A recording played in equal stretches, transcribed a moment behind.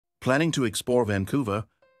Planning to explore Vancouver,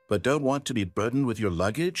 but don't want to be burdened with your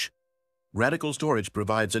luggage? Radical Storage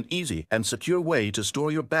provides an easy and secure way to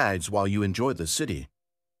store your bags while you enjoy the city.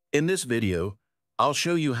 In this video, I'll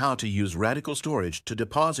show you how to use Radical Storage to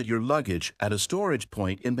deposit your luggage at a storage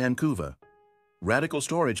point in Vancouver. Radical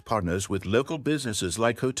Storage partners with local businesses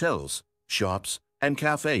like hotels, shops, and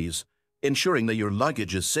cafes, ensuring that your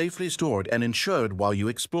luggage is safely stored and insured while you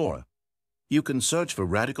explore. You can search for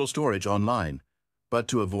Radical Storage online, but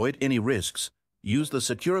to avoid any risks, use the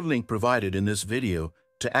secure link provided in this video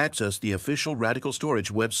to access the official Radical Storage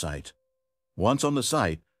website. Once on the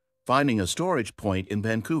site, finding a storage point in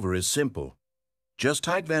Vancouver is simple. Just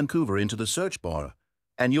type Vancouver into the search bar,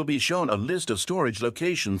 and you'll be shown a list of storage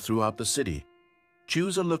locations throughout the city.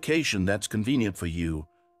 Choose a location that's convenient for you,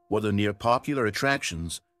 whether near popular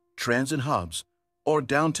attractions, transit hubs, or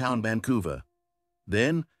downtown Vancouver.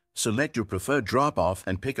 Then, select your preferred drop-off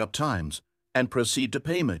and pick-up times, and proceed to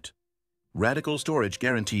payment. Radical Storage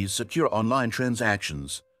guarantees secure online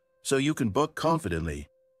transactions, so you can book confidently.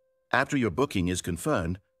 After your booking is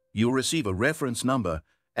confirmed, you'll receive a reference number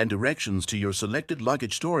and directions to your selected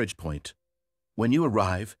luggage storage point. When you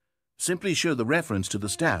arrive, simply show the reference to the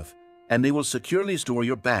staff, and they will securely store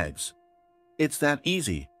your bags. It's that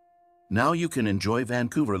easy. Now you can enjoy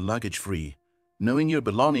Vancouver luggage-free, knowing your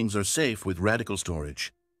belongings are safe with Radical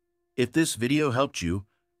Storage. If this video helped you,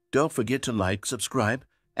 don't forget to like, subscribe,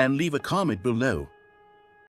 and leave a comment below.